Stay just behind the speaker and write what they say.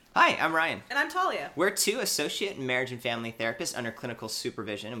Hi, I'm Ryan. And I'm Talia. We're two associate marriage and family therapists under clinical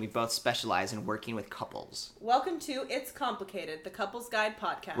supervision, and we both specialize in working with couples. Welcome to It's Complicated, the Couples Guide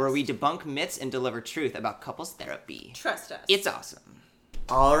podcast. Where we debunk myths and deliver truth about couples therapy. Trust us. It's awesome.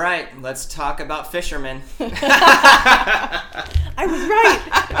 All right, let's talk about fishermen. I was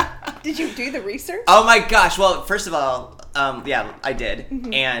right. Did you do the research? Oh my gosh. Well, first of all, yeah, I did.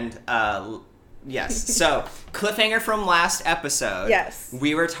 Mm-hmm. And, yes. So, cliffhanger from last episode. Yes.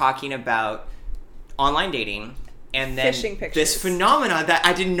 We were talking about online dating and then fishing pictures. This phenomenon that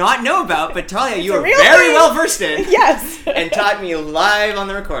I did not know about, but Talia, you are very thing. well versed in. Yes. And taught me live on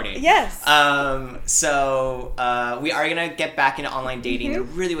the recording. Yes. So we are going to get back into online dating. Mm-hmm.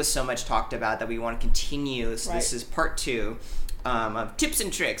 There really was so much talked about that we want to continue. So This is part 2. Of tips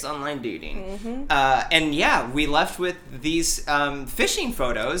and tricks online dating. Mm-hmm. And yeah, we left with these fishing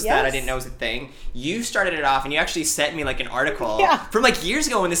photos that I didn't know was a thing. You started it off and you actually sent me like an article from like years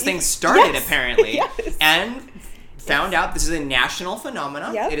ago when this thing started apparently. Yes. And found out this is a national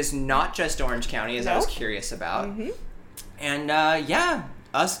phenomenon. Yep. It is not just Orange County as I was curious about. Mm-hmm. And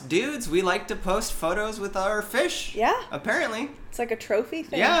us dudes, we like to post photos with our fish. Yeah. Apparently. It's like a trophy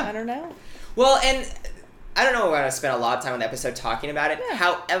thing. Yeah. I don't know. Well, and I don't know if we're going to spend a lot of time on the episode talking about it. Yeah.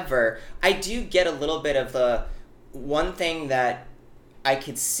 However, I do get a little bit of the one thing that I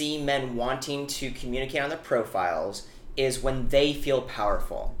could see men wanting to communicate on their profiles is when they feel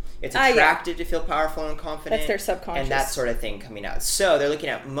powerful. It's attractive to feel powerful and confident. That's their subconscious. And that sort of thing coming out. So they're looking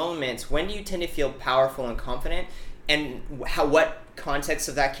at moments. When do you tend to feel powerful and confident? And what context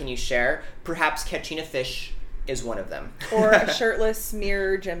of that can you share? Perhaps catching a fish is one of them. Or a shirtless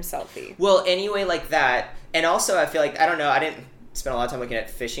mirror gym selfie. Well, anyway, like that. And also, I feel like, I don't know, I didn't spend a lot of time looking at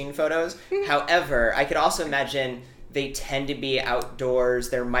fishing photos. However, I could also imagine they tend to be outdoors.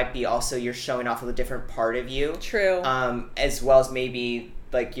 There might be also, you're showing off of a different part of you. True. As well as maybe,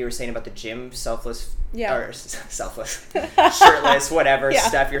 like you were saying about the gym, selfless, shirtless, whatever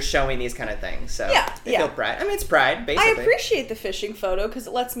stuff. You're showing these kind of things. So they feel pride. I mean, it's pride, basically. I appreciate the fishing photo because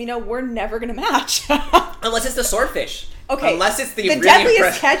it lets me know we're never going to match. Unless it's the swordfish. Okay. Unless it's the really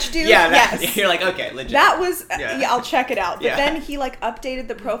deadliest catch, dude. Yeah, yes. You're like, okay, legit. That was, I'll check it out. But then he updated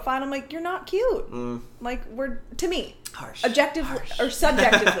the profile and I'm like, you're not cute. Like, to me. Harsh. Objectively or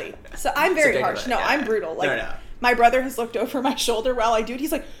subjectively. So I'm very harsh. No, I'm brutal. No. My brother has looked over my shoulder while I do it.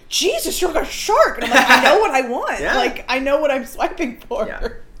 He's like, Jesus, you're like a shark. And I'm like, I know what I want. Yeah. Like, I know what I'm swiping for. Yeah.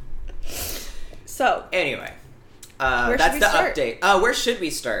 So. Anyway. That's the update. Where should we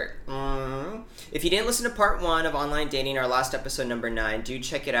start? If you didn't listen to part 1 of online dating, our last episode, number 9, do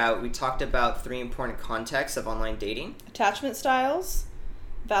check it out. We talked about 3 important contexts of online dating. Attachment styles,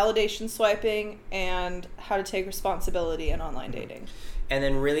 validation swiping, and how to take responsibility in online dating. And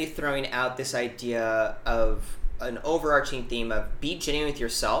then really throwing out this idea of an overarching theme of be genuine with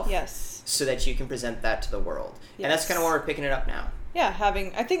yourself. Yes. So that you can present that to the world. Yes. And that's kind of where we're picking it up now. Yeah,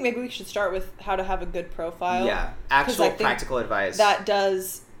 I think maybe we should start with how to have a good profile. Yeah, actual practical advice. That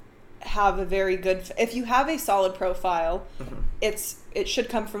does have a very good, if you have a solid profile, it should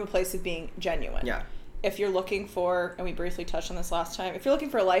come from a place of being genuine. Yeah. If you're looking for, and we briefly touched on this last time, if you're looking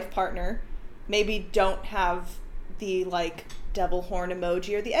for a life partner, maybe don't have the devil horn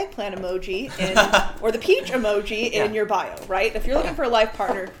emoji or the eggplant emoji or the peach emoji in your bio, right? If you're looking for a life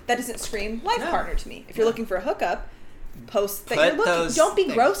partner, that doesn't scream life partner to me. If you're looking for a hookup, post that you're looking. Don't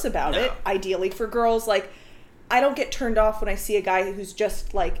be gross about it. Ideally, for girls, I don't get turned off when I see a guy who's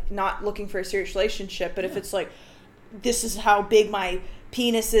just not looking for a serious relationship. But if it's this is how big my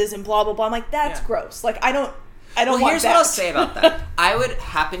penis is and blah blah blah, I'm like, that's gross. I don't want here's that. What I'll say about that. I would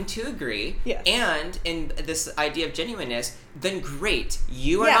happen to agree. Yes. And in this idea of genuineness, then great.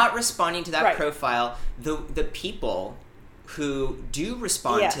 You are not responding to that profile. The people who do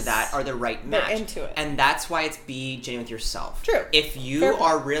respond to that are the right match. They're into it. And that's why it's be genuine with yourself. True. If you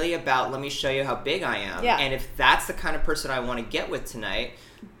are really about, let me show you how big I am, and if that's the kind of person I want to get with tonight,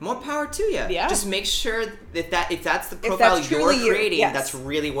 more power to you. Yeah. Just make sure that if that's the profile you're creating, that's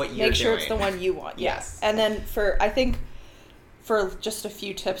really what you're doing. Make sure it's the one you want. Yes. And then for just a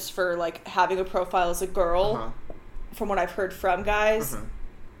few tips for having a profile as a girl, from what I've heard from guys,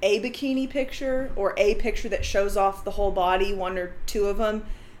 a bikini picture or a picture that shows off the whole body, 1 or 2 of them,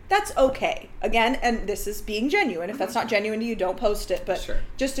 that's okay. Again, and this is being genuine. If that's not genuine to you, don't post it. But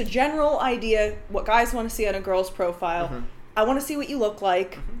just a general idea, what guys want to see on a girl's profile. I want to see what you look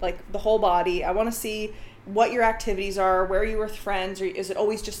like the whole body. I want to see what your activities are, where you're with friends, or is it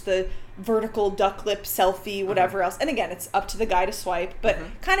always just the vertical duck lip selfie, whatever else. And again, it's up to the guy to swipe, but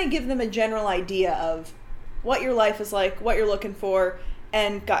kind of give them a general idea of what your life is like, what you're looking for,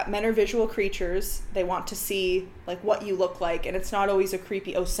 And men are visual creatures. They want to see like what you look like, and it's not always a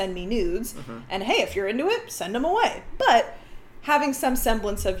creepy, oh, send me nudes. And hey, if you're into it, send them away. But having some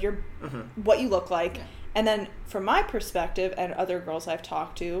semblance of your what you look like. Yeah. And then from my perspective and other girls I've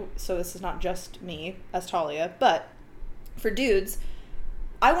talked to, so this is not just me as Talia, but for dudes,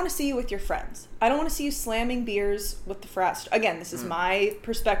 I want to see you with your friends. I don't want to see you slamming beers with the frats. Again, this is my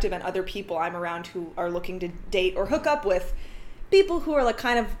perspective and other people I'm around who are looking to date or hook up with people who are like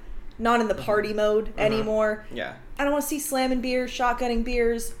kind of not in the party mode anymore. Yeah. I don't want to see slamming beers, shotgunning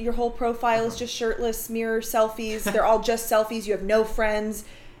beers. Your whole profile is just shirtless, mirror selfies. They're all just selfies. You have no friends.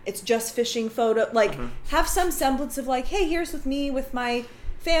 It's just fishing photo. Like, have some semblance of like, hey, here's with me with my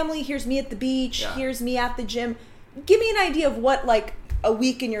family. Here's me at the beach. Yeah. Here's me at the gym. Give me an idea of what like a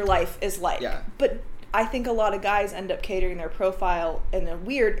week in your life is like. Yeah. But I think a lot of guys end up catering their profile in a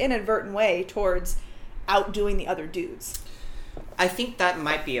weird, inadvertent way towards outdoing the other dudes. I think that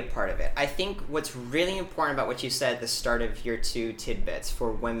might be a part of it. I think what's really important about what you said at the start of your 2 tidbits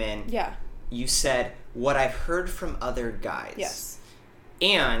for women. Yeah. You said, what I've heard from other guys. Yes.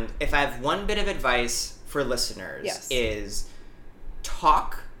 And if I have one bit of advice for listeners is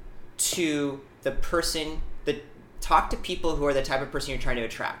talk to the person, talk to people who are the type of person you're trying to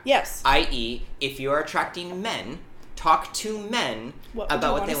attract. Yes. I.e., if you are attracting men, talk to men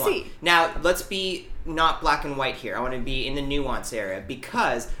about what they want. See? Now, let's be not black and white here. I want to be in the nuance area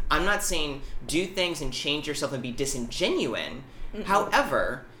because I'm not saying do things and change yourself and be disingenuine.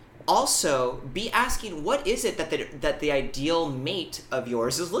 However, also be asking what is it that the ideal mate of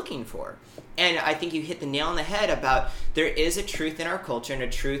yours is looking for. And I think you hit the nail on the head about there is a truth in our culture and a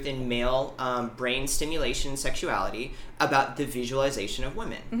truth in male brain stimulation and sexuality about the visualization of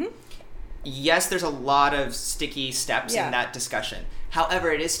women. Yes, there's a lot of sticky steps in that discussion.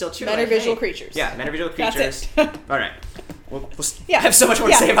 However, it is still true. Men are visual creatures. Yeah, men are visual creatures. That's it. All right. We'll have so much more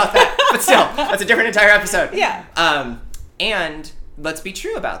to say about that. But still, that's a different entire episode. Yeah. And let's be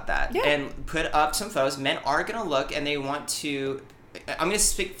true about that. Yeah. And put up some photos. Men are going to look and they want to... I'm going to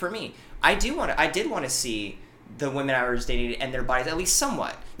speak for me. I did want to see the women I was dating and their bodies, at least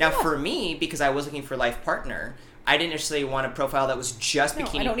somewhat. Now, for me, because I was looking for a life partner... I didn't necessarily want a profile that was just bikini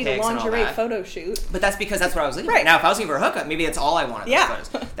pics and all that. I don't need a lingerie photo shoot. But that's because that's what I was looking for. Now, if I was looking for a hookup, maybe that's all I wanted. Those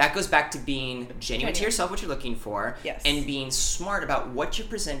photos. That goes back to being genuine to yourself, what you're looking for, and being smart about what you're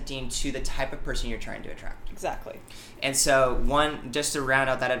presenting to the type of person you're trying to attract. Exactly. And so, just to round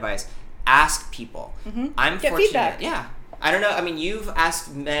out that advice, ask people. I'm Get fortunate. Feedback. Yeah. I don't know. I mean, you've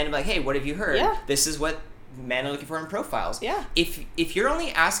asked men, like, hey, what have you heard? Yeah. This is what men are looking for in profiles. Yeah. If you're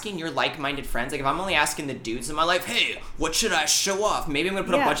only asking your like-minded friends, like if I'm only asking the dudes in my life, hey, what should I show off? Maybe I'm going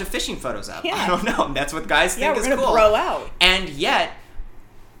to put a bunch of fishing photos up. I don't know. That's what guys think is cool. Yeah, we're going to bro out. And yet,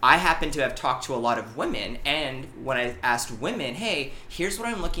 I happen to have talked to a lot of women, and when I asked women, hey, here's what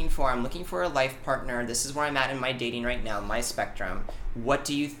I'm looking for. I'm looking for a life partner. This is where I'm at in my dating right now, my spectrum. What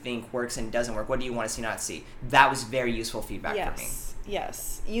do you think works and doesn't work? What do you want to see, not see? That was very useful feedback for me.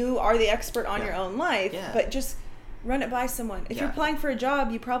 Yes. You are the expert on your own life, but just run it by someone. If you're applying for a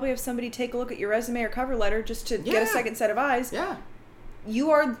job, you probably have somebody take a look at your resume or cover letter just to get a second set of eyes. Yeah. You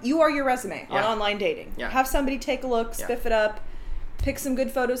are your resume on online dating. Yeah. Have somebody take a look, spiff it up, pick some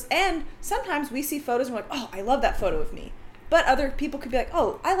good photos. And sometimes we see photos and we're like, oh, I love that photo of me. But other people could be like,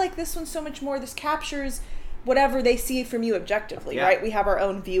 oh, I like this one so much more. This captures whatever they see from you objectively, right? We have our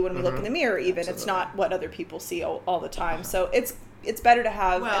own view when we look in the mirror even. Absolutely. It's not what other people see all the time. So it's better to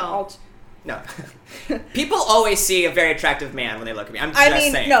have No. People always see a very attractive man when they look at me. I'm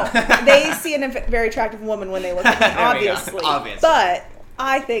just saying. No. They see a very attractive woman when they look at me, obviously. But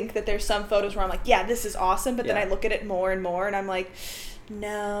I think that there's some photos where I'm like, yeah, this is awesome. But then I look at it more and more and I'm like,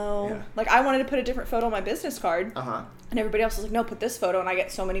 no. Yeah. Like, I wanted to put a different photo on my business card. And everybody else is like, no, put this photo. And I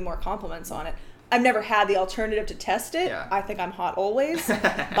get so many more compliments on it. I've never had the alternative to test it. Yeah. I think I'm hot always.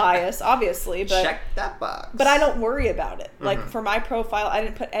 Bias, obviously. But check that box. But I don't worry about it. Like, for my profile, I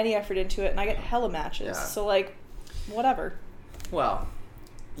didn't put any effort into it, and I get hella matches. Yeah. So, like, whatever. Well,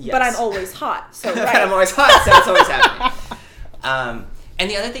 yes. But I'm always hot. So, right. I'm always hot, so it's always happening. And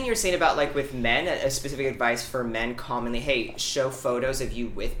the other thing you're saying about, like, with men, a specific advice for men commonly, hey, show photos of you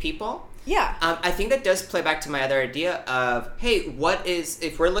with people. Yeah. I think that does play back to my other idea of, hey, what is,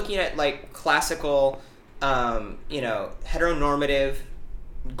 if we're looking at, like, classical, heteronormative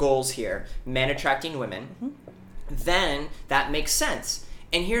goals here, men attracting women, then that makes sense.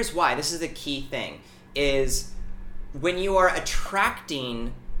 And here's why. This is the key thing, is when you are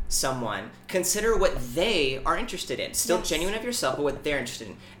attracting someone, consider what they are interested in. Still genuine of yourself, but what they're interested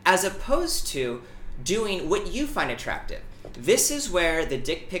in. As opposed to doing what you find attractive. This is where the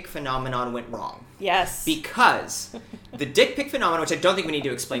dick pic phenomenon went wrong. Yes. Because the dick pic phenomenon, which I don't think we need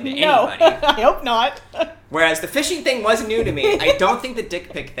to explain to anybody. I hope not. Whereas the fishing thing was new to me. I don't think the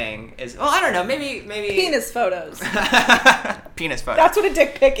dick pic thing is... Well, I don't know. Maybe... Penis photos. Penis photos. That's what a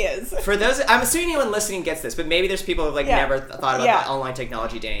dick pic is. For those... I'm assuming anyone listening gets this, but maybe there's people who've never thought about online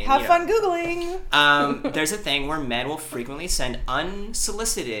technology dating. Have fun Googling. There's a thing where men will frequently send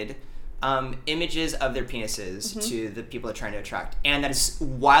unsolicited... images of their penises to the people they're trying to attract. And that is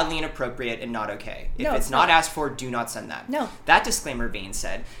wildly inappropriate and not okay. If it's not asked for, do not send that. No. That disclaimer being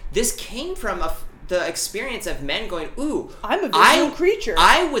said, this came from the experience of men going, ooh, I'm a visual creature.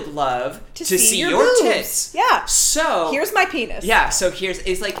 I would love to see your tits. Yeah. So... Here's my penis. Yeah, so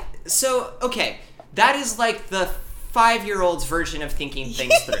it's like... So, okay. That is like the 5-year-old's version of thinking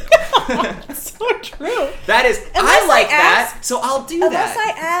things through. So true. That is, I like that, so I'll do that. Unless I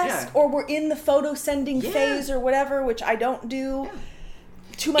ask, or we're in the photo sending phase or whatever, which I don't do.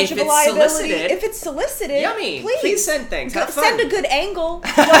 Too much of a liability. If it's solicited, yummy. Please send things. Have fun. Send a good angle.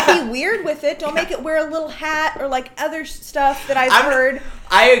 Don't be weird with it. Don't make it wear a little hat or like other stuff that I've heard.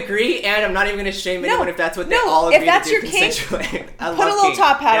 I agree, and I'm not even going to shame anyone if that's what they all agree to do consensually. Put a little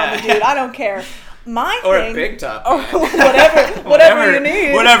top hat on the dude. I don't care. Or a big top. Or whatever you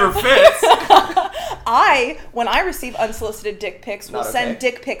need. Whatever fits. When I receive unsolicited dick pics, will send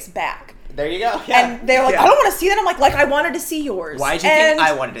dick pics back. There you go. Yeah. And they're like, I don't want to see that. I'm like I wanted to see yours. Why do you think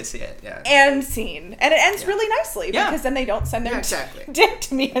I wanted to see it? Yeah. And seen. And it ends really nicely because then they don't send their dick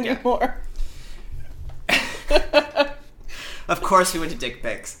to me anymore. Of course we went to dick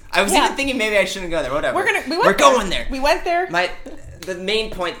pics. I was even thinking maybe I shouldn't go there. Whatever. We're going there. We went there. The main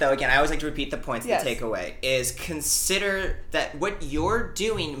point, though, again, I always like to repeat the points to take away, is consider that what you're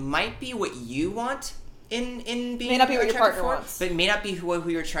doing might be what you want in being may not be what your partner wants, but it may not be who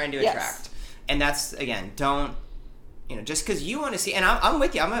you're trying to attract. And that's, again, don't, just because you want to see, and I'm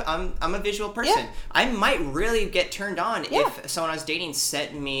with you, I'm a visual person. Yeah. I might really get turned on if someone I was dating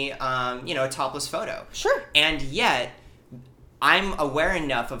sent me, a topless photo. Sure. And yet, I'm aware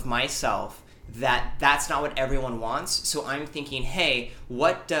enough of myself that that's not what everyone wants. So I'm thinking, hey,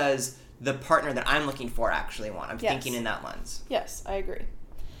 what does the partner that I'm looking for actually want? I'm thinking in that lens. Yes, I agree.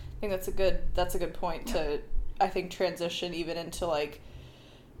 I think that's a good point to, I think, transition even into like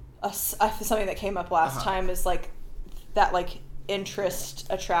something that came up last time is like that like interest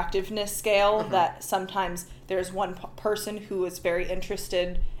attractiveness scale that sometimes there's one person who is very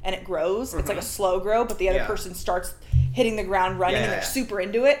interested and it grows. It's like a slow grow, but the other person starts hitting the ground running and they're super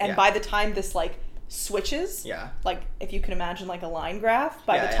into it. And by the time this like switches, like if you can imagine like a line graph,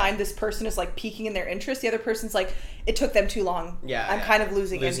 by the time this person is like peaking in their interest, the other person's like, it took them too long. I'm kind of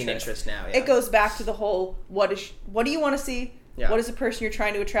losing interest now. It goes back to the whole, what do you want to see? What is the person you're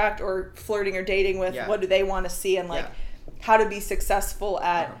trying to attract or flirting or dating with? What do they want to see? And like how to be successful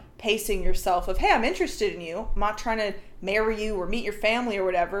at pacing yourself of, hey, I'm interested in you. I'm not trying to marry you or meet your family or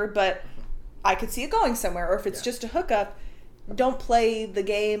whatever, but I could see it going somewhere. Or if it's just a hookup, don't play the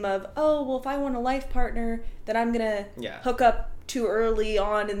game of, oh, well, if I want a life partner, then I'm going to hook up too early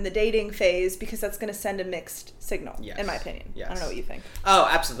on in the dating phase because that's going to send a mixed signal, in my opinion. I don't know what you think. Oh,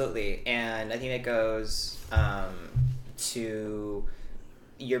 absolutely. And I think it goes to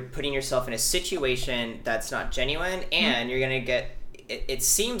you're putting yourself in a situation that's not genuine and you're going to get... It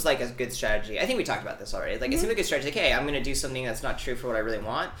seems like a good strategy. I think we talked about this already. Like, it seems like a good strategy. Like, hey, I'm going to do something that's not true for what I really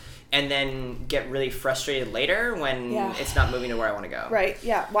want, and then get really frustrated later when it's not moving to where I want to go. Right,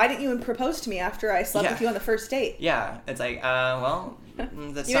 yeah. Why didn't you propose to me after I slept with you on the first date? Yeah. It's like, well,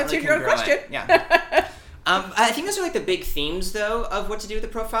 that's you not answered really your own question. Yeah. I think those are, like, the big themes, though, of what to do with the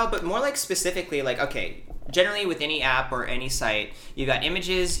profile, but more, like, specifically, like, okay, generally with any app or any site, you've got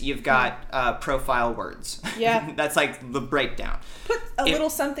images, you've got profile words. Yeah. That's like the breakdown. Put a little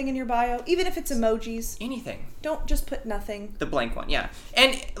something in your bio, even if it's emojis. Anything. Don't just put nothing. The blank one, yeah.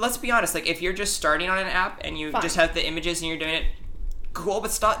 And let's be honest, like if you're just starting on an app and you just have the images and you're doing it, cool,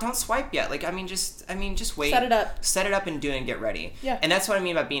 but don't swipe yet. Like, just wait. Set it up. Set it up and do it and get ready. Yeah. And that's what I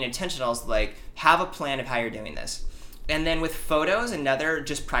mean by being intentional is like, have a plan of how you're doing this. And then with photos, another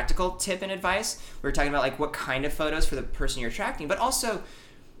just practical tip and advice, we were talking about like what kind of photos for the person you're attracting, but also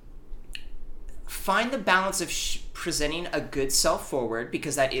find the balance of presenting a good self forward,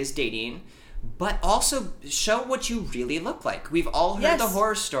 because that is dating, but also show what you really look like. We've all heard the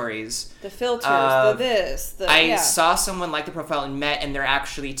horror stories. The filters, I saw someone like the profile and met, and they're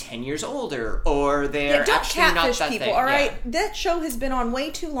actually 10 years older, or they're actually not that catfish people, thing. All right? That show has been on way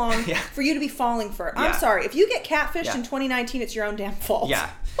too long for you to be falling for it. I'm sorry. If you get catfished in 2019, it's your own damn fault.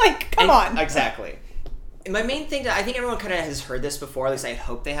 Yeah. Like, come on. Exactly. My main thing, I think everyone kind of has heard this before, at least I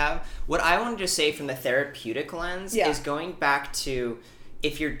hope they have. What I wanted to say from the therapeutic lens is going back to,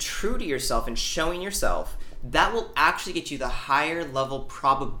 if you're true to yourself and showing yourself, that will actually get you the higher level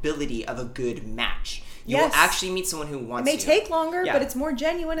probability of a good match. You will actually meet someone who wants you. It may take longer, but it's more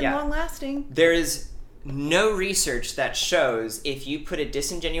genuine and long lasting. There is no research that shows if you put a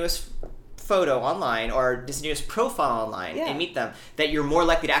disingenuous photo online or disingenuous profile online and meet them, that you're more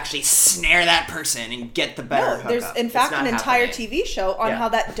likely to actually snare that person and get the better hookup. There's in fact an entire TV show on how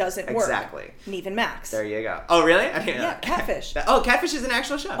that doesn't work. Exactly. Neve and Max. There you go. Oh, really? I didn't know that. Catfish. Catfish is an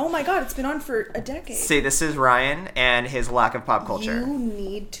actual show. Oh my god, it's been on for a decade. See, this is Ryan and his lack of pop culture. You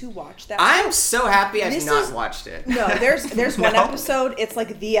need to watch that. I'm so happy I've not watched it. No, there's one episode. It's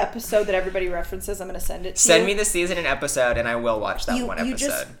like the episode that everybody references. I'm going to send it to Send you. me the season and episode, and I will watch that one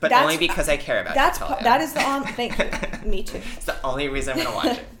episode. But only because I care about it. That is the thank you. Me too. It's the only reason I'm going to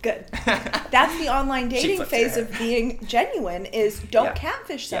watch it. Good. That's the online dating phase of being genuine, is don't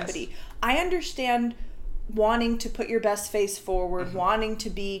catfish somebody. Yes. I understand wanting to put your best face forward, wanting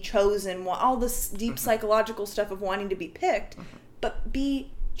to be chosen, all this deep psychological stuff of wanting to be picked, but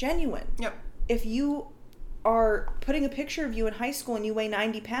be genuine. Yep. If you are putting a picture of you in high school and you weigh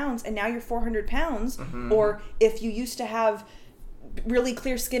 90 pounds and now you're 400 pounds, or if you used to have really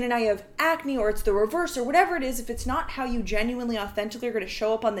clear skin and now you have acne, or it's the reverse, or whatever it is, if it's not how you genuinely, authentically are going to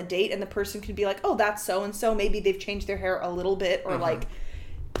show up on the date, and the person could be like, oh, that's so-and-so, maybe they've changed their hair a little bit, or like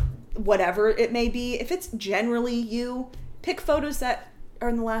whatever it may be. If it's generally you, pick photos that are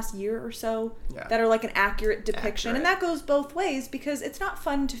in the last year or so that are like an accurate depiction. And that goes both ways, because it's not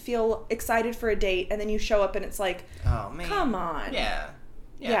fun to feel excited for a date and then you show up and it's like, oh man, come on. Yeah.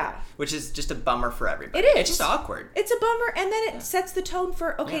 Which is just a bummer for everybody. It is. It's just awkward. It's a bummer, and then it sets the tone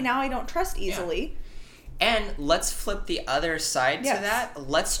for, now I don't trust easily. And let's flip the other side to that.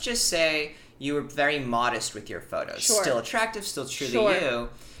 Let's just say you were very modest with your photos. Sure. Still attractive, still true to you.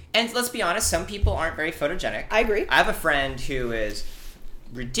 And let's be honest, some people aren't very photogenic. I agree. I have a friend who is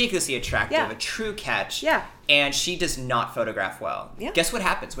ridiculously attractive, a true catch, and she does not photograph well. Guess what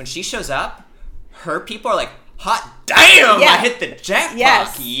happens? When she shows up, her people are like, hot damn! I hit the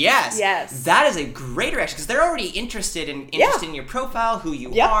jackpot. Yes. That is a great reaction, because they're already interested in your profile, who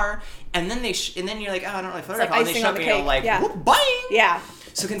you are, and then then you're like, oh, I don't really photograph. And they show up and you're like, whoop, bang! Yeah.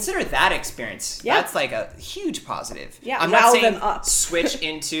 So consider that experience. That's like a huge positive. Yeah. I'm not saying switch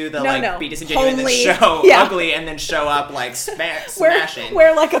into the be disingenuous and then show ugly and then show up like smashing.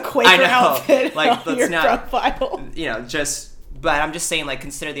 Wear like a Quaker outfit like, on your profile. But I'm just saying, like,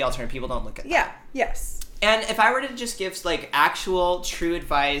 consider the alternative. People don't look at that. Yeah. Yes. And if I were to just give, like, actual true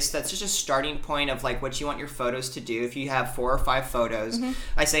advice, that's just a starting point of, like, what you want your photos to do. If you have 4 or 5 photos,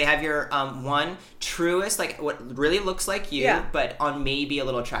 I say have your, one, truest, like, what really looks like you, but on maybe a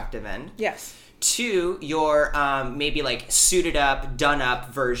little attractive end. Yes. 2, your, maybe, like, suited up, done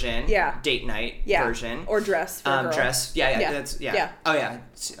up version. Date night version. Or dress for a girl. Dress. Yeah. Oh, yeah.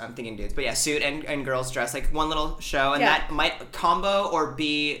 I'm thinking dudes. But, suit and girls dress. Like, one little show. And that might combo or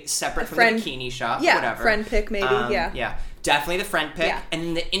be separate from the bikini shot. Yeah. Whatever. Friend pick, maybe. Yeah. Definitely the friend pick. Yeah. And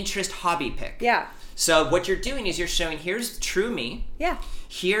then the interest hobby pick. Yeah. So what you're doing is you're showing, here's true me. Yeah.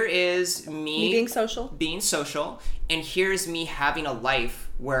 Here is me being social. And here's me having a life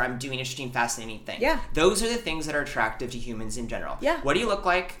where I'm doing interesting, fascinating things. Yeah. Those are the things that are attractive to humans in general. Yeah. What do you look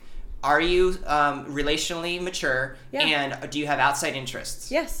like? Are you relationally mature? Yeah. And do you have outside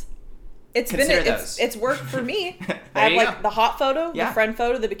interests? Yes. It's worked for me. I have like the hot photo, the friend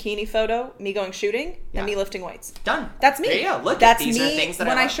photo, the bikini photo, me going shooting, and me lifting weights. Done. That's me. There you go. Look, that's these me. Are things that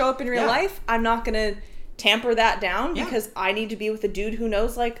when I show up in real life, I'm not gonna tamper that down because I need to be with a dude who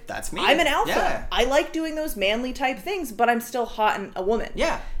knows, like, that's me. I'm an alpha. Yeah. I like doing those manly type things, but I'm still hot and a woman.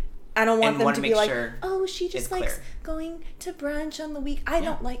 Yeah. I don't want them to be like, oh, she just likes going to brunch on the week. I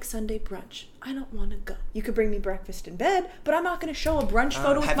don't like Sunday brunch. I don't want to go. You could bring me breakfast in bed, but I'm not going to show a brunch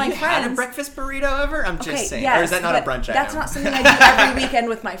photo with my friends. Have you had a breakfast burrito ever? I'm just saying. Yes, or is that not a brunch item? That's not something I do every weekend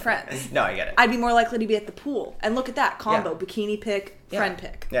with my friends. No, I get it. I'd be more likely to be at the pool. And look at that combo. Bikini pick, friend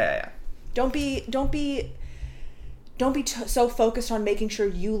pick. Yeah. Don't be so focused on making sure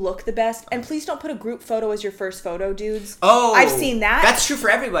you look the best. And please don't put a group photo as your first photo, dudes. Oh. I've seen that. That's true for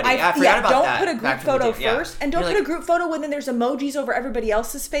everybody. I forgot about that. Don't put a group photo first. And don't put a group photo when then there's emojis over everybody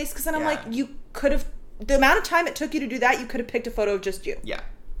else's face. Because then I'm like, you could have... The amount of time it took you to do that, you could have picked a photo of just you. Yeah.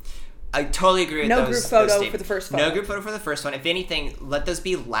 I totally agree with those. No group photo for the first photo. No group photo for the first one. If anything, let those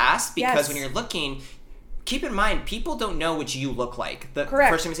be last. Because when you're looking... keep in mind, people don't know what you look like. The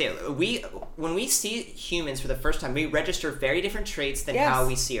Correct. First thing we say, when we see humans for the first time, we register very different traits than how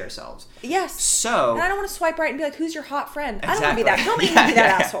we see ourselves. Yes. So, and I don't want to swipe right and be like, "Who's your hot friend?" Exactly. I don't want to be that. Don't make me be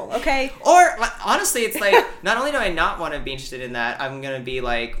that asshole, okay? Or honestly, it's like, not only do I not want to be interested in that, I'm gonna be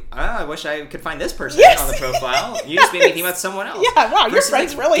like, I wish I could find this person on the profile. You just made me think about someone else. Yeah, wow, your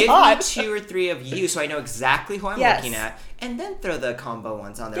friend's really hot. Give me 2 or 3 of you, so I know exactly who I'm looking at. And then throw the combo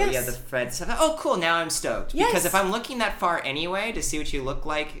ones on there. Yes. We have the friend stuff. Oh, cool. Now I'm stoked. Yes. Because if I'm looking that far anyway to see what you look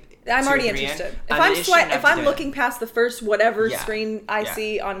like, I'm already interested. If I'm looking past the first whatever screen I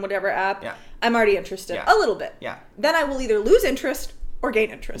see on whatever app, I'm already interested. A little bit. Yeah. Then I will either lose interest or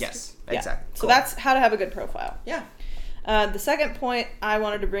gain interest. Yes, exactly. Cool. So that's how to have a good profile. Yeah. The second point I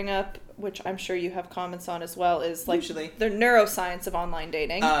wanted to bring up, which I'm sure you have comments on as well, is like Usually. the neuroscience of online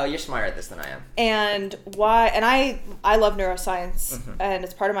dating. Oh, you're smarter at this than I am. And why, and I love neuroscience, and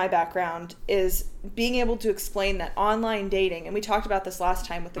it's part of my background, is being able to explain that online dating, and we talked about this last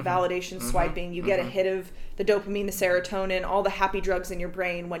time with the validation swiping, you get a hit of the dopamine, the serotonin, all the happy drugs in your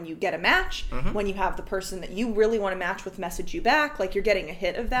brain when you get a match, when you have the person that you really want to match with message you back, like you're getting a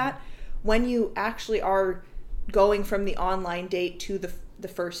hit of that. When you actually are going from the online date to the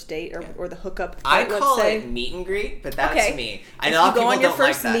first date or the hookup. I call it meet and greet, but that's me. I know people don't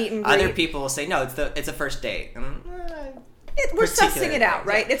like that. Other people will say, no, it's a first date. We're sussing it out,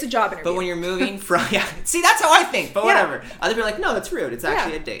 right? It's a job interview. But when you're moving from, see, that's how I think, but whatever. Other people are like, no, that's rude. It's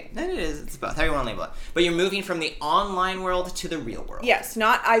actually a date. Then it is. It's both. How you want to label it. But you're moving from the online world to the real world. Yes,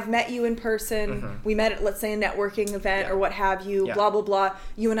 not I've met you in person. We met at, let's say, a networking event or what have you, blah, blah, blah.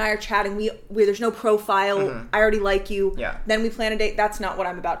 You and I are chatting. We there's no profile. I already like you. Yeah. Then we plan a date. That's not what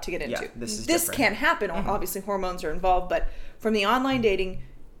I'm about to get into. Yeah, this can happen. Obviously, hormones are involved. But from the online dating,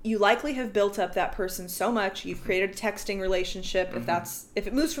 you likely have built up that person so much. You've created a texting relationship. If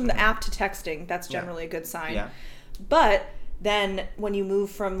it moves from the app to texting, that's generally a good sign. Yeah. But then when you move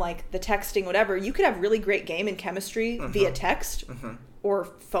from like the texting, whatever, you could have really great game and chemistry via text or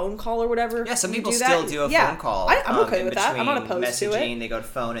phone call or whatever. Yeah, some people still do a phone call. I'm okay with that. I'm not opposed to it. They go to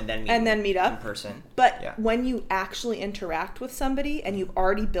phone and then meet up in person. But when you actually interact with somebody and you've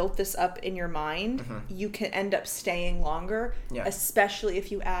already built this up in your mind, you can end up staying longer, especially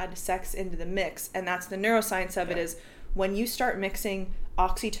if you add sex into the mix. And that's the neuroscience of it is when you start mixing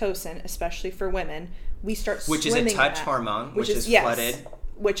oxytocin, especially for women, we start swimming in that. Which is a touch hormone, which is flooded.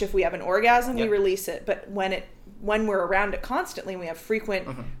 Which if we have an orgasm, we release it. But when we're around it constantly and we have frequent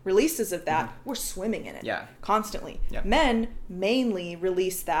releases of that, we're swimming in it constantly. Yeah. Men mainly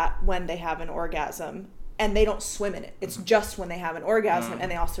release that when they have an orgasm, and they don't swim in it. It's just when they have an orgasm,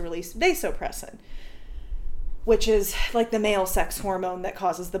 and they also release vasopressin, which is like the male sex hormone that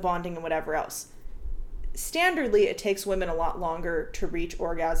causes the bonding and whatever else. Standardly, it takes women a lot longer to reach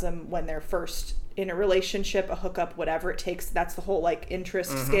orgasm when they're first in a relationship, a hookup, whatever it takes. That's the whole like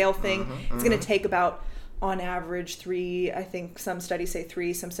interest scale thing. It's going to take about, on average, 3, I think some studies say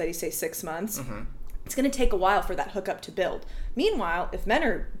 3, some studies say 6 months. It's going to take a while for that hookup to build. Meanwhile, if men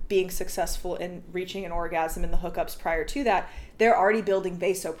are being successful in reaching an orgasm in the hookups prior to that, they're already building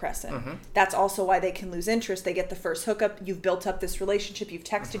vasopressin. That's also why they can lose interest. They get the first hookup, you've built up this relationship, you've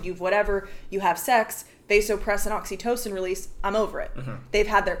texted, you've whatever, you have sex, vasopressin, oxytocin release, I'm over it. They've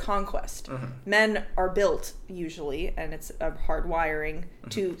had their conquest. Men are built, usually, and it's a hard wiring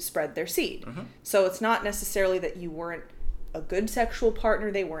to spread their seed. So it's not necessarily that you weren't a good sexual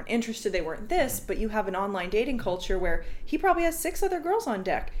partner, they weren't interested, they weren't this, but you have an online dating culture where he probably has 6 other girls on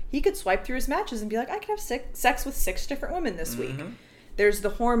deck. He could swipe through his matches and be like, I could have sex with 6 different women this week. There's the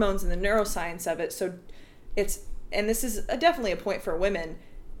hormones and the neuroscience of it. So and this is definitely a point for women.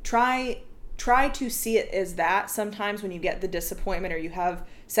 Try to see it as that sometimes when you get the disappointment or you have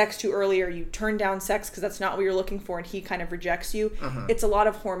sex too early or you turn down sex because that's not what you're looking for and he kind of rejects you. It's a lot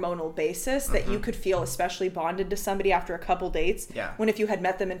of hormonal basis that you could feel especially bonded to somebody after a couple dates. When if you had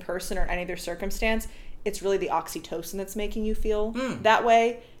met them in person or any other circumstance, it's really the oxytocin that's making you feel that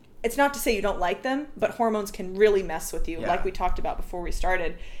way. It's not to say you don't like them, but hormones can really mess with you. Like we talked about before we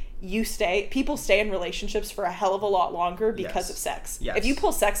started. People stay in relationships for a hell of a lot longer because of sex. If you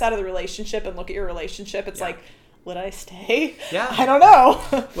pull sex out of the relationship and look at your relationship, it's like, would I stay? I don't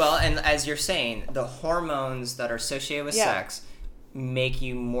know. Well, and as you're saying, the hormones that are associated with sex make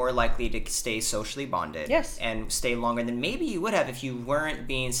you more likely to stay socially bonded and stay longer than maybe you would have if you weren't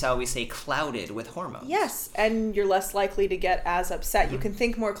being, shall we say, clouded with hormones. Yes, and you're less likely to get as upset. You can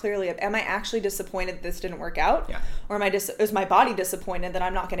think more clearly of, am I actually disappointed that this didn't work out? Or is my body disappointed that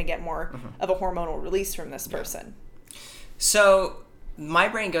I'm not going to get more of a hormonal release from this person? So my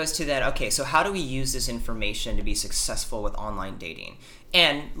brain goes to then, okay, so how do we use this information to be successful with online dating?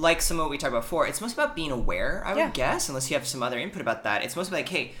 And like some of what we talked about before, it's most about being aware, I would guess, unless you have some other input about that. It's mostly like,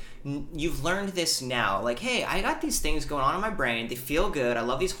 hey, you've learned this now. Like, hey, I got these things going on in my brain. They feel good. I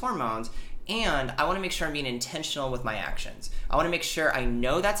love these hormones. And I want to make sure I'm being intentional with my actions. I want to make sure I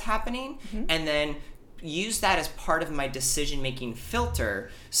know that's happening, and then use that as part of my decision-making filter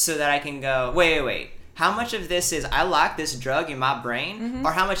so that I can go, wait. How much of this is I lack this drug in my brain,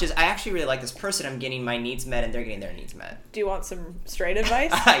 or how much is I actually really like this person, I'm getting my needs met and they're getting their needs met? Do you want some straight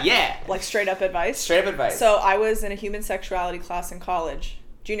advice? Yeah. Like straight up advice? Straight up advice. So I was in a human sexuality class in college,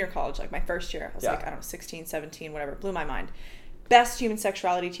 junior college, like my first year. I was like, I don't know, 16, 17, whatever. Blew my mind. Best human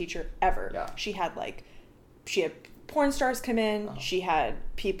sexuality teacher ever. Yeah. She had porn stars come in. She had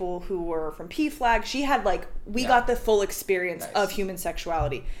people who were from PFLAG. She had we got the full experience of human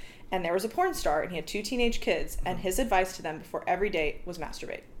sexuality. And there was a porn star, and he had 2 teenage kids, and his advice to them before every date was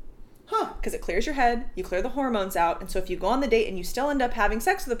masturbate. Because it clears your head, you clear the hormones out, and so if you go on the date and you still end up having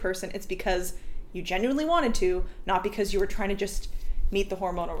sex with a person, it's because you genuinely wanted to, not because you were trying to just meet the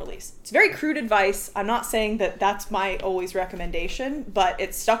hormonal release. It's very crude advice. I'm not saying that that's my always recommendation, but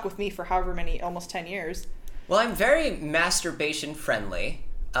it stuck with me for however many, almost 10 years. Well, I'm very masturbation friendly.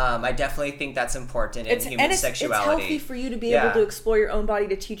 I definitely think that's important in human sexuality. It's healthy for you to be able to explore your own body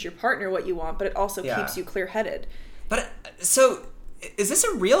to teach your partner what you want, but it also keeps you clear-headed. But, so, is this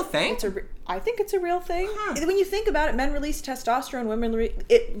a real thing? I think it's a real thing. When you think about it, men release testosterone, women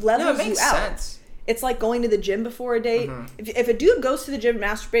it levels you out. It makes sense. It's like going to the gym before a date. If a dude goes to the gym and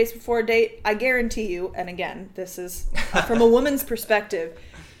masturbates before a date, I guarantee you, and again, this is from a woman's perspective,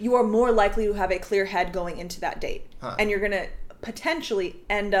 you are more likely to have a clear head going into that date. And you're going to potentially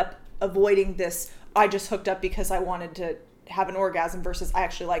end up avoiding this, I just hooked up because I wanted to have an orgasm versus I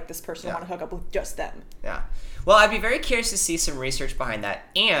actually like this person, I want to hook up with just them. Yeah. Well, I'd be very curious to see some research behind that.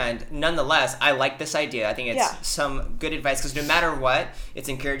 And nonetheless, I like this idea. I think it's some good advice because no matter what, it's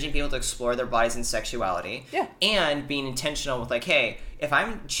encouraging people to explore their bodies and sexuality. Yeah. And being intentional with like, hey, if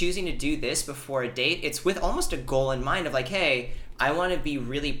I'm choosing to do this before a date, it's with almost a goal in mind of like, hey, I want to be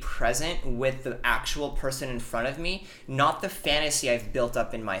really present with the actual person in front of me, not the fantasy I've built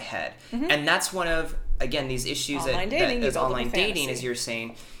up in my head. And that's one of, again, these issues that online dating, as you're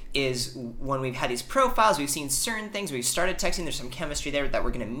saying, is when we've had these profiles, we've seen certain things, we've started texting, there's some chemistry there that we're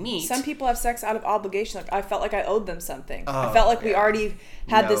going to meet. Some people have sex out of obligation. Like, I felt like I owed them something. I felt like we already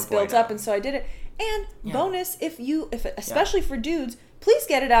had this built up, and so I did it. And bonus, if especially for dudes, please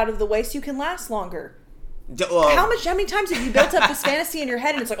get it out of the way so you can last longer. How many times have you built up this fantasy in your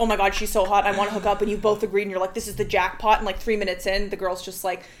head and it's like, oh my god, she's so hot, I want to hook up, and you both agreed and you're like, this is the jackpot, and 3 minutes in, the girl's just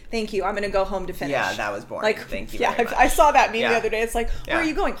like, thank you, I'm gonna go home to finish. Yeah, that was boring. Thank you very much. I saw that meme the other day. It's like, where are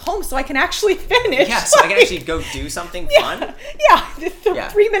you going? Home so I can actually finish. Yeah, so I can actually go do something fun. Yeah,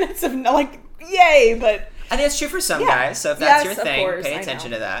 3 minutes of yay, but I think it's true for some guys, so if that's your thing, pay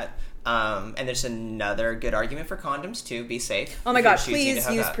attention to that. And there's another good argument for condoms too. Be safe. Oh my god, please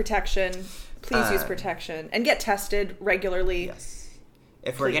use protection. Please use protection and get tested regularly. Yes.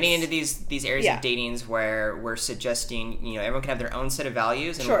 If we're getting into these areas of datings where we're suggesting, everyone can have their own set of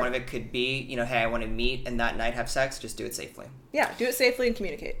values, and one of it could be, hey, I want to meet and that night have sex, just do it safely. Yeah, do it safely and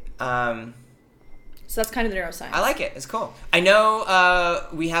communicate. So that's kind of the neuroscience. I like it. It's cool. I know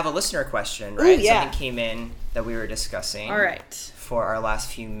we have a listener question, right? Ooh, yeah. Something came in that we were discussing. All right. For our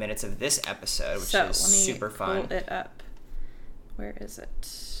last few minutes of this episode, which is super fun. Pull it up. Where is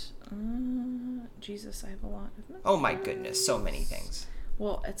it? Jesus, I have a lot of messages. Oh my goodness, so many things.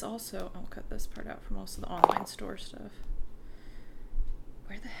 Well, it's also, I'll cut this part out from most of the online store stuff.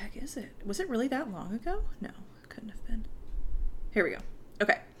 Where the heck is it? Was it really that long ago? No, it couldn't have been. Here we go.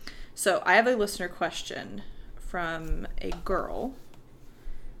 Okay, so I have a listener question from a girl,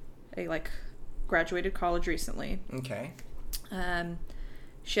 graduated college recently. Okay.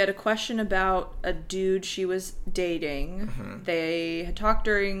 She had a question about a dude she was dating. They had talked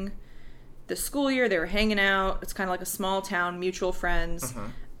during the school year. They were hanging out. It's kind of like a small town, mutual friends.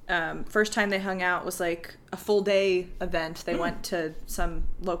 First time they hung out was a full day event. They went to some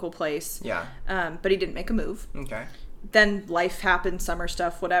local place. Yeah. But he didn't make a move. Okay. Then life happened, summer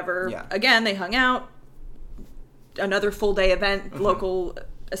stuff, whatever. Yeah. Again, they hung out. Another full day event, local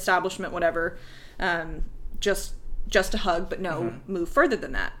establishment, whatever. Just a hug, but no move further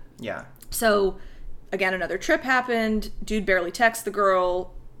than that. Yeah. So, again, another trip happened. Dude barely texts the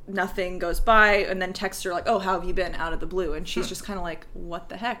girl. Nothing goes by. And then texts her oh, how have you been, out of the blue? And she's just kind of what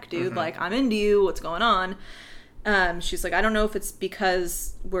the heck, dude? I'm into you. What's going on? She's I don't know if it's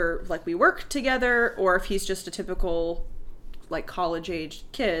because we work together or if he's just a typical like college-aged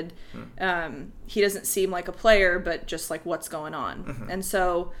kid. He doesn't seem like a player, but just like what's going on. And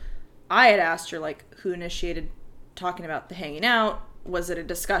so I had asked her like who initiated talking about the hanging out. Was it a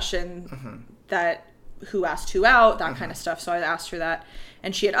discussion that who asked who out, that kind of stuff. So I asked her that,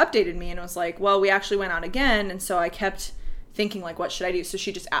 and she had updated me and was like, well, we actually went out again. And so I kept thinking like, what should I do? So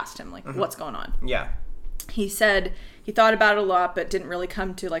she just asked him like, what's going on? Yeah. He said he thought about it a lot, but didn't really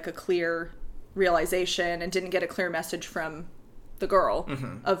come to like a clear realization and didn't get a clear message from the girl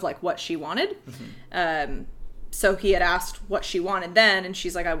of like what she wanted. So he had asked what she wanted then, and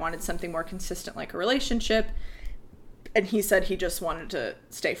she's like, I wanted something more consistent, like a relationship. And he said he just wanted to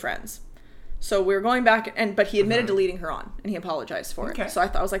stay friends. So we were going back, but he admitted to leading her on, and he apologized for it. So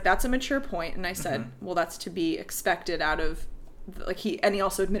I was like, that's a mature point. And I said, well, that's to be expected out of, like, he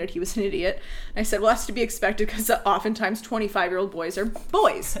also admitted he was an idiot. And I said, well, that's to be expected because oftentimes 25-year-old boys are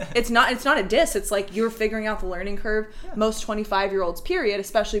boys. It's not a diss. It's like you're figuring out the learning curve. Yeah. Most 25-year-olds, period,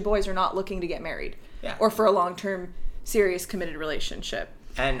 especially boys, are not looking to get married or for a long-term, serious, committed relationship.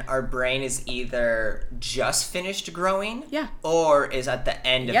 And our brain is either just finished growing or is at the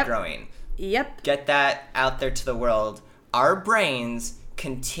end of growing. Yep. Get that out there to the world. Our brains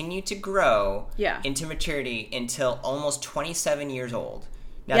continue to grow into maturity until almost 27 years old.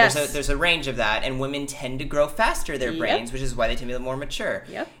 Now, there's a range of that, and women tend to grow faster their brains, which is why they tend to be more mature.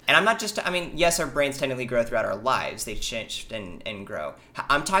 Yep. And I'm not just, yes, our brains technically grow throughout our lives. They change and grow.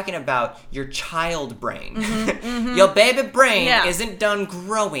 I'm talking about your child brain. Your baby brain isn't done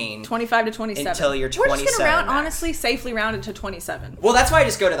growing 25 to 27. Until you're 27. We're just going to honestly, safely round it to 27. Well, that's why I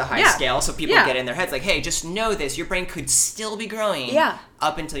just go to the high scale, so people get in their heads like, hey, just know this. Your brain could still be growing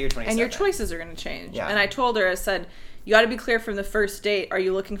up until you're 27. And your choices are going to change. Yeah. And I told her, I said, you got to be clear from the first date. Are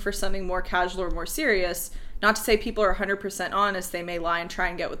you looking for something more casual or more serious? Not to say people are 100% honest. They may lie and try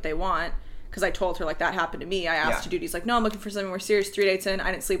and get what they want. Because I told her, like, that happened to me. I asked a dude. He's like, no, I'm looking for something more serious. 3 dates in, I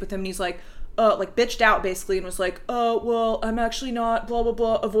didn't sleep with him. And he's like, bitched out, basically. And was like, oh, well, I'm actually not, blah, blah,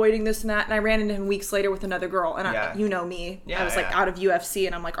 blah, avoiding this and that. And I ran into him weeks later with another girl. And you know me. I was, like, out of UFC.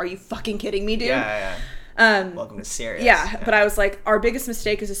 And I'm like, are you fucking kidding me, dude? Welcome to serious. But I was like, our biggest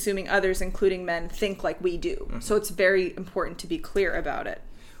mistake is assuming others, including men, think like we do. So it's very important to be clear about it.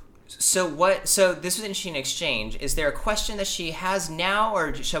 So this was an interesting exchange. Is there a question that she has now,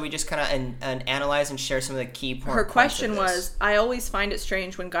 or shall we just kind of analyze and share some of the key points? Her question was, I always find it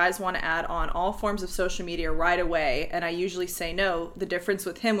strange when guys want to add on all forms of social media right away, and I usually say no. The difference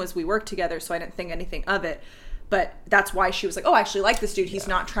with him was we worked together, so I didn't think anything of it. But that's why she was like, oh, I actually like this dude. He's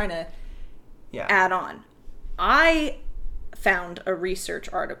not trying to add on. I found a research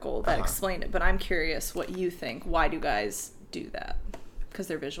article that explained it, but I'm curious what you think. Why do guys do that? Because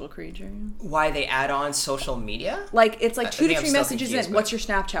they're visual creatures. Why they add on social media? Like, it's like 2 to 3 messages in. What's your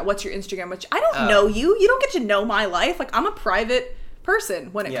Snapchat? What's your Instagram? I don't know you. You don't get to know my life. Like, I'm a private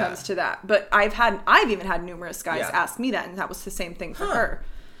person when it comes to that. But I've even had numerous guys ask me that, and that was the same thing for her.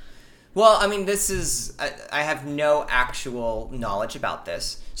 Well, I have no actual knowledge about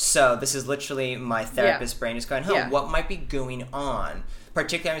this. So this is literally my therapist brain just going, what might be going on?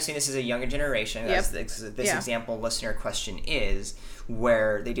 Particularly, I'm saying this is a younger generation. As this example listener question is,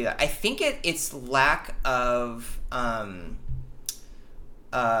 where they do that. I think it's lack of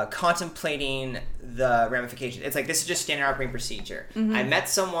contemplating the ramifications. It's like, this is just standard operating procedure. I met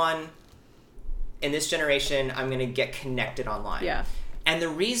someone in this generation, I'm going to get connected online. Yeah. And the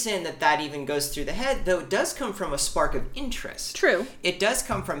reason that even goes through the head, though, does come from a spark of interest. True. It does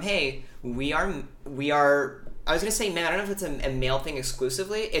come from, hey, we are, I was going to say, man, I don't know if it's a male thing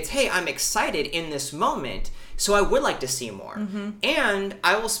exclusively. It's, hey, I'm excited in this moment, so I would like to see more. And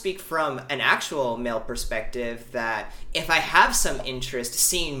I will speak from an actual male perspective that if I have some interest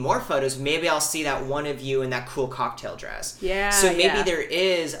seeing more photos, maybe I'll see that one of you in that cool cocktail dress. Yeah. So maybe there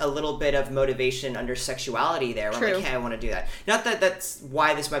is a little bit of motivation under sexuality there. Where I'm like, hey, I want to do that. Not that that's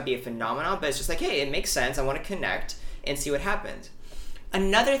why this might be a phenomenon, but it's just like, hey, it makes sense. I want to connect and see what happens.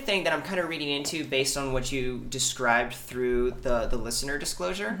 Another thing that I'm kind of reading into based on what you described through the listener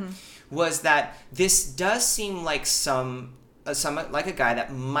disclosure was that this does seem like like a guy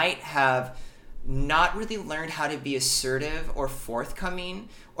that might have not really learned how to be assertive or forthcoming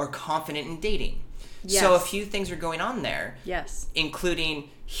or confident in dating. Yes. So a few things are going on there. Yes. Including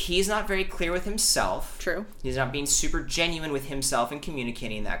he's not very clear with himself. True. He's not being super genuine with himself and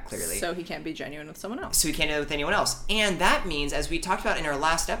communicating that clearly. So he can't be genuine with someone else. So he can't do it with anyone else. And that means, as we talked about in our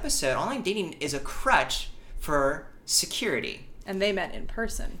last episode, online dating is a crutch for security. And they met in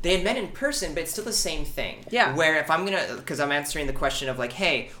person. They had met in person, but it's still the same thing. Yeah. Where if I'm going to, because I'm answering the question of like,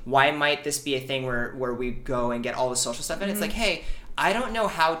 hey, why might this be a thing where we go and get all the social stuff? And it's like, hey, I don't know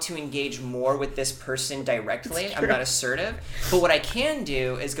how to engage more with this person directly. I'm not assertive. But what I can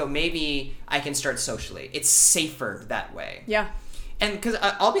do is go, maybe I can start socially. It's safer that way. Yeah. And because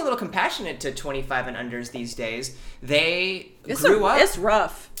I'll be a little compassionate to 25 and unders these days. They grew up. It's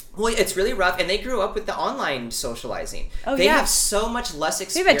rough. Well, it's really rough, and they grew up with the online socializing. Oh, they have so much less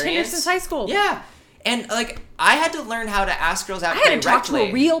experience. They've had Tinder since high school. Yeah. And, like, I had to learn how to ask girls out directly. I had to talk to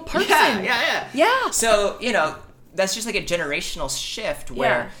a real person. Yeah. So, you know, that's just like a generational shift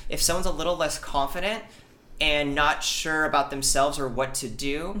where if someone's a little less confident and not sure about themselves or what to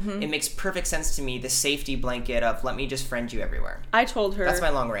do, it makes perfect sense to me, the safety blanket of let me just friend you everywhere. I told her... That's my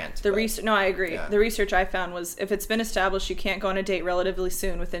long rant. No, I agree. Yeah. The research I found was if it's been established you can't go on a date relatively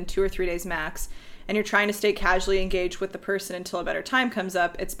soon, within 2 or 3 days max, and you're trying to stay casually engaged with the person until a better time comes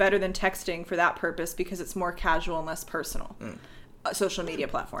up, it's better than texting for that purpose because it's more casual and less personal. Social media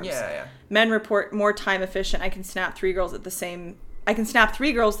platforms. Yeah. Men report more time efficient. I can snap 3 girls the same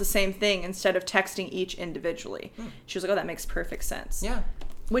thing instead of texting each individually. She was like, oh, that makes perfect sense. Yeah.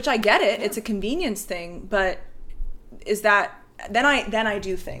 Which I get it. Yeah. It's a convenience thing, but is that... Then I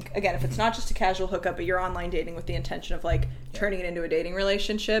do think, again, if it's not just a casual hookup, but you're online dating with the intention of, like, turning it into a dating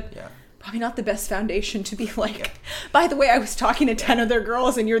relationship... Yeah. Probably not the best foundation to be like, by the way, I was talking to 10 other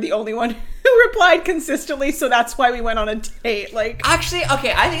girls and you're the only one who replied consistently, so that's why we went on a date. Like, actually,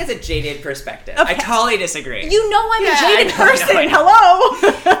 okay, I think it's a jaded perspective. Okay. I totally disagree. You know I'm a jaded person.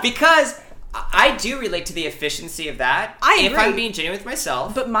 Hello. Because I do relate to the efficiency of that. I agree. If I'm being genuine with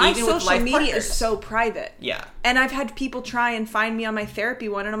myself. But my social media is so private. Yeah. And I've had people try and find me on my therapy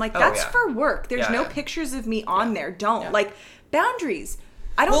one, and I'm like, that's for work. There's no pictures of me on there. Don't. Yeah. Like, boundaries.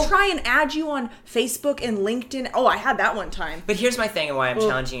 I don't try and add you on Facebook and LinkedIn. Oh, I had that one time. But here's my thing and why I'm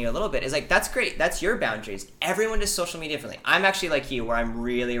challenging you a little bit is like, that's great. That's your boundaries. Everyone does social media differently. I'm actually like you where I'm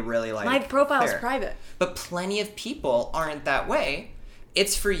really, really like... My profile's private. But plenty of people aren't that way.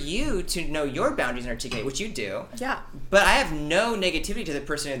 It's for you to know your boundaries and articulate, which you do. Yeah. But I have no negativity to the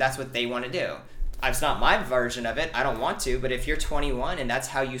person who that's what they want to do. It's not my version of it. I don't want to. But if you're 21 and that's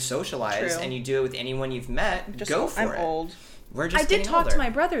how you socialize and you do it with anyone you've met, go for it. I'm old. I did talk to my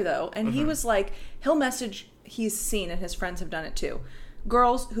brother, though, and he was like, he'll message, he's seen, and his friends have done it too,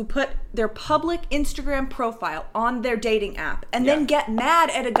 girls who put their public Instagram profile on their dating app and then get mad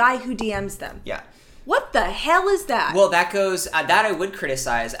at a guy who DMs them. Yeah. What the hell is that? Well, that goes, that I would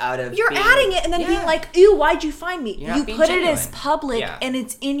criticize out of You're adding it and then being like, ew, why'd you find me? You put it as public and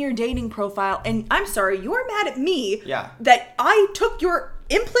it's in your dating profile, and I'm sorry, you're mad at me that I took your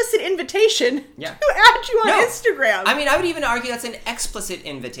implicit invitation to add you on Instagram. I mean, I would even argue that's an explicit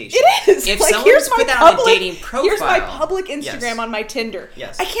invitation. It is. If like, someone's put that on a dating profile. Here's my public Instagram on my Tinder.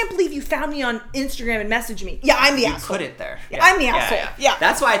 Yes. I can't believe you found me on Instagram and messaged me. Yeah, I'm the asshole. You put it there. Yeah. I'm the asshole. Yeah.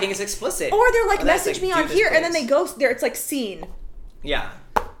 That's why I think it's explicit. Or they're like, message me on here, and then they go there. It's like seen. Yeah.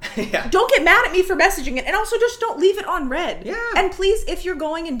 Don't get mad at me for messaging it, and also just don't leave it on read. Yeah. And please, if you're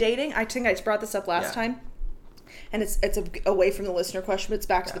going and dating, I think I just brought this up last time. And it's away from the listener question, but it's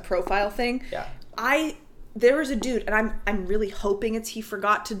back to the profile thing. Yeah. There was a dude, and I'm really hoping he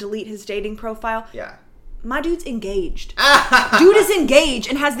forgot to delete his dating profile. Yeah. My dude's engaged. Dude is engaged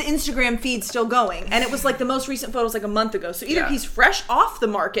and has the Instagram feed still going. And it was like the most recent photo was like a month ago. So either he's fresh off the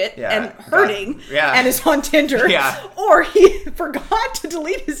market and hurting and is on Tinder, or he forgot to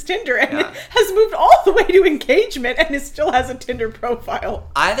delete his Tinder and has moved all the way to engagement and still has a Tinder profile.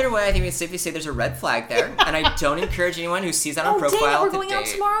 Either way, I think we can safely say there's a red flag there. And I don't encourage anyone who sees that on profile dang it, we're going out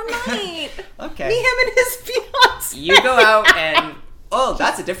tomorrow night. Okay. Me, him, and his fiance. You go out and... Oh,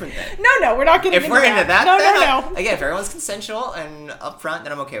 that's a different thing. No, we're not getting into that. If we're into that, no. Again, if everyone's consensual and upfront,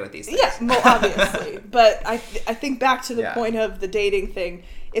 then I'm okay with these things. Yeah, well, obviously. But I think back to the point of the dating thing.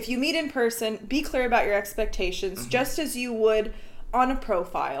 If you meet in person, be clear about your expectations, just as you would on a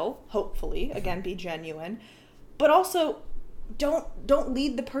profile, hopefully. Again, be genuine. But also, don't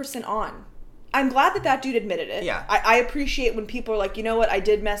lead the person on. I'm glad that dude admitted it. Yeah. I appreciate when people are like, you know what, I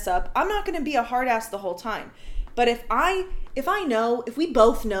did mess up. I'm not going to be a hard ass the whole time. But if we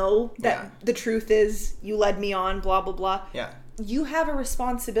both know that the truth is you led me on, blah, blah, blah, you have a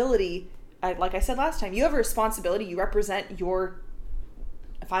responsibility. Like I said last time, you have a responsibility. You represent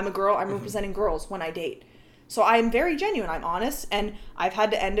if I'm a girl, I'm representing girls when I date. So I'm very genuine. I'm honest. And I've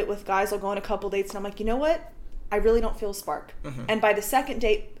had to end it with guys. I'll go on a couple dates and I'm like, you know what? I really don't feel a spark. And by the second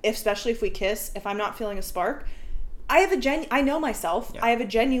date, especially if we kiss, if I'm not feeling a spark, I know myself. I have a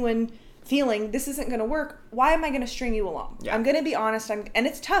genuine feeling this isn't going to work. Why am I going to string you along? I'm going to be honest. And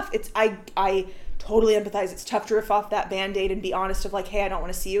it's tough. I totally empathize. It's tough to rip off that Band-Aid and be honest of like, hey, I don't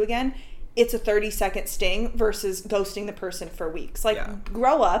want to see you again. it's a 30-second sting versus ghosting the person for weeks. Like,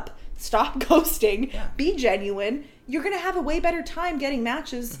 grow up, stop ghosting, be genuine. You're going to have a way better time getting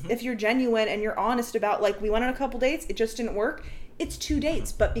matches if you're genuine and you're honest about, like, we went on a couple dates, it just didn't work. It's 2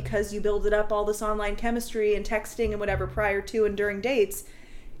 dates, but because you build it up all this online chemistry and texting and whatever prior to and during dates,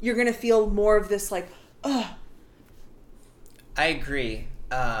 you're going to feel more of this, like, ugh. I agree.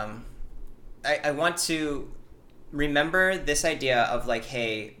 I want to remember this idea of, like,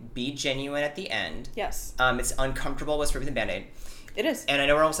 hey, be genuine at the end. Yes. It's uncomfortable with ripping the Band-Aid. It is. And I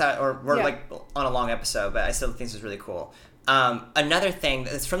know we're almost out, or we're like on a long episode, but I still think this is really cool. Another thing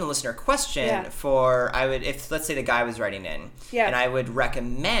that's from the listener question if let's say the guy was writing in, and I would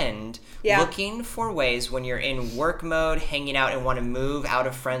recommend looking for ways when you're in work mode, hanging out, and want to move out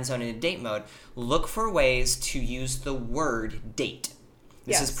of friend zone into date mode, look for ways to use the word date.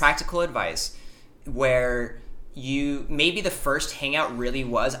 This is practical advice where you, maybe the first hangout really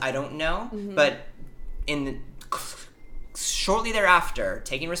was, I don't know, but shortly thereafter,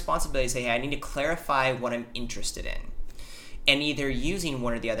 taking responsibility, say, hey, I need to clarify what I'm interested in. And either using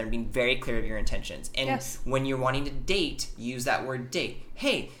one or the other and being very clear of your intentions. And when you're wanting to date, use that word date.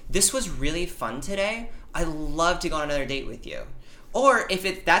 Hey, this was really fun today. I'd love to go on another date with you. Or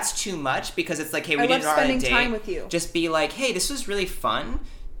if that's too much, because it's like, hey, we didn't go on a date. Time with you. Just be like, hey, this was really fun.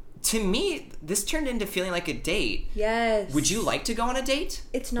 To me, this turned into feeling like a date. Yes. Would you like to go on a date?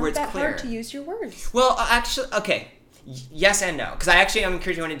 It's not that hard to use your words. Well, actually, okay. Yes and no. Because I'm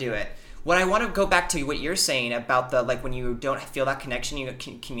encouraging you to do it. What I want to go back to what you're saying about the, like, when you don't feel that connection, you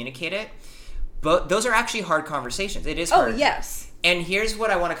can communicate it. But those are actually hard conversations. It is hard. Oh, yes. And here's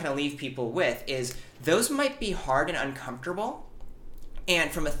what I want to kind of leave people with is those might be hard and uncomfortable. And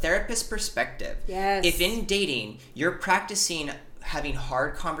from a therapist perspective, if in dating, you're practicing having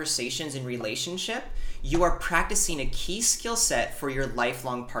hard conversations in relationship, you are practicing a key skill set for your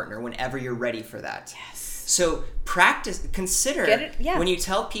lifelong partner whenever you're ready for that. Yes. So consider when you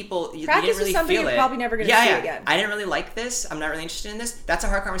tell people you didn't really feel it. You're probably never going to see again. I didn't really like this. I'm not really interested in this. That's a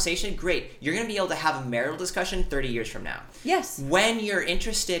hard conversation. Great. You're going to be able to have a marital discussion 30 years from now. Yes. When you're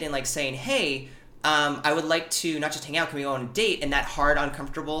interested in, like, saying, hey, I would like to not just hang out, can we go on a date, in that hard,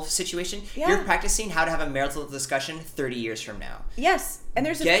 uncomfortable situation, you're practicing how to have a marital discussion 30 years from now. Yes. And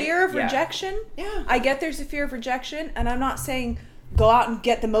there's a fear of rejection. Yeah. I get there's a fear of rejection, and I'm not saying go out and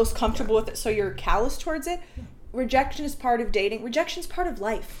get the most comfortable with it so you're callous towards it. Rejection is part of dating. Rejection is part of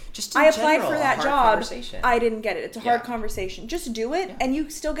life. Just in general, applied for that job. I didn't get it. It's a hard conversation. Just do it, and you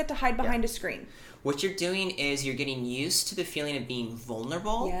still get to hide behind a screen. What you're doing is you're getting used to the feeling of being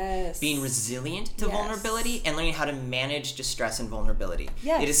vulnerable, being resilient to vulnerability, and learning how to manage distress and vulnerability.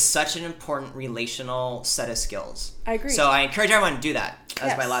 Yes. It is such an important relational set of skills. I agree. So I encourage everyone to do that.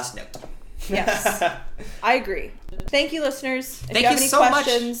 That's my last note. Yes. I agree. Thank you, listeners. If Thank you have you any so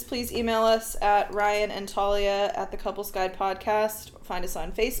questions, please email us at Ryan and Talia at the Couples Guide Podcast. Find us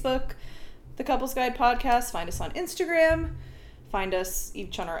on Facebook, the Couples Guide Podcast. Find us on Instagram. Find us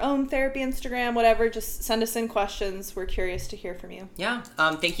each on our own therapy Instagram, whatever. Just send us in questions. We're curious to hear from you. Yeah.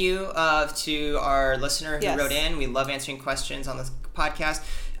 Thank you to our listener who wrote in. We love answering questions on this podcast.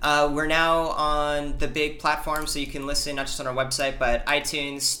 We're now on the big platforms, so you can listen not just on our website, but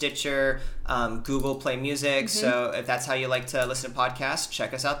iTunes, Stitcher, Google Play Music. So if that's how you like to listen to podcasts,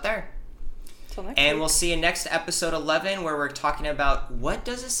 check us out there. Till next and week. We'll see you next episode 11, where we're talking about what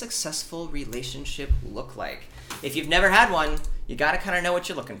does a successful relationship look like. If you've never had one, you got to kind of know what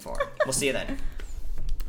you're looking for. We'll see you then.